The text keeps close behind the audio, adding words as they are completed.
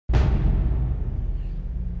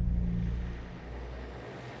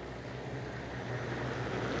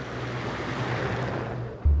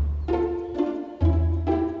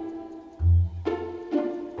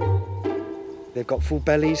they've got full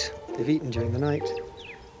bellies, they've eaten during the night.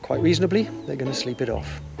 Quite reasonably, they're going to sleep it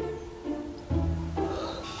off.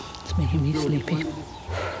 It's making me sleepy.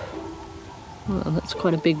 Well, that's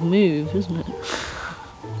quite a big move, isn't it?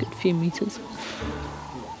 Good few meters.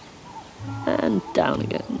 And down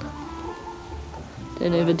again.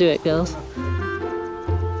 Don't overdo it, girls.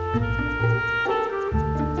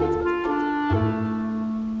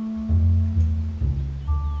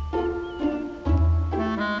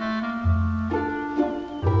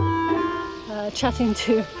 Chatting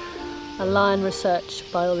to a lion research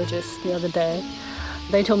biologist the other day,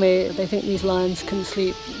 they told me they think these lions can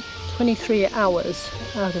sleep 23 hours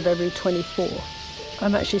out of every 24.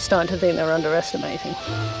 I'm actually starting to think they're underestimating.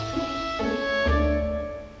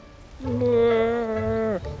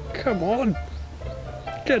 Come on,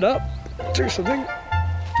 get up, do something.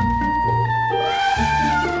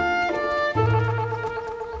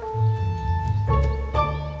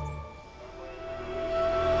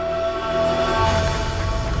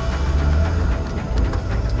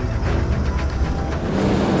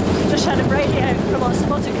 Just had a radio from our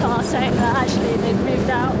spotted car saying that actually they'd moved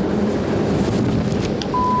out.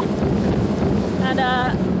 And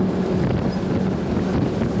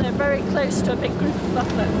they're very close to a big group of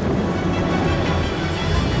buffalo.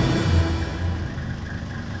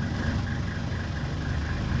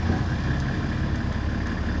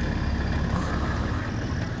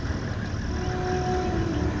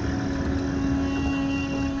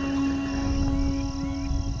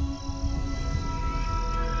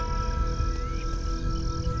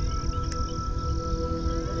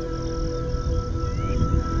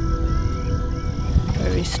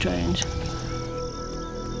 Very strange.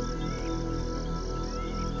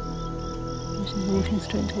 She's walking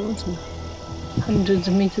straight towards them, hundreds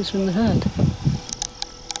of meters from the herd.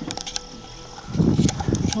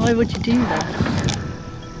 Why would you do that?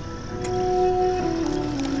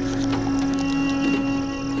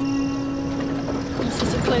 This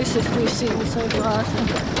is the closest we've seen so far to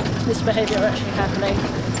this behaviour actually happening.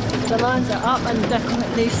 The lions are up and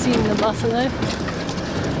definitely seen the buffalo.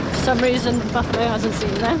 For some reason, the buffalo hasn't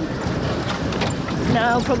seen them.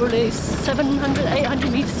 Now probably 700,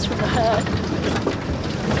 800 metres from the herd.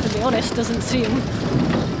 To be honest, doesn't seem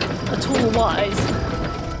at all wise.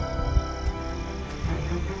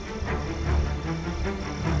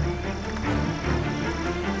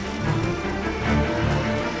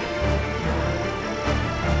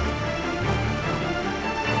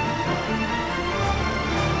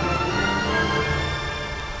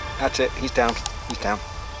 That's it, he's down, he's down.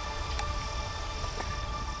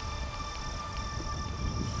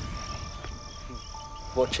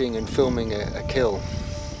 Watching and filming a kill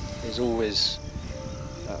is always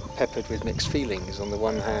peppered with mixed feelings. On the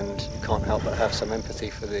one hand, you can't help but have some empathy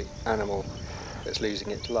for the animal that's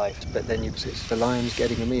losing its life, but then it's the lions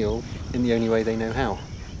getting a meal in the only way they know how.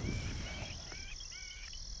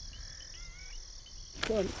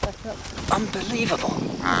 Go on, back up. Unbelievable!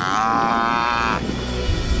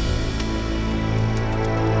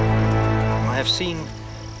 I have seen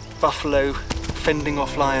buffalo fending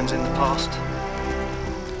off lions in the past.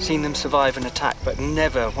 Seen them survive an attack, but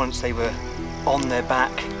never once they were on their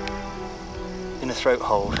back in a throat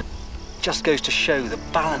hold. Just goes to show the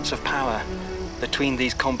balance of power between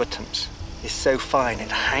these combatants is so fine it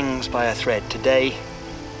hangs by a thread. Today,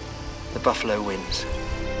 the buffalo wins.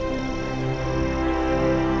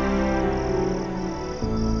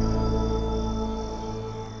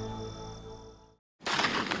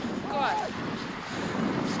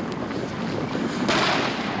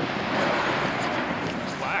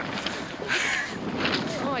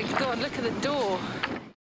 Oh my God, look at the door.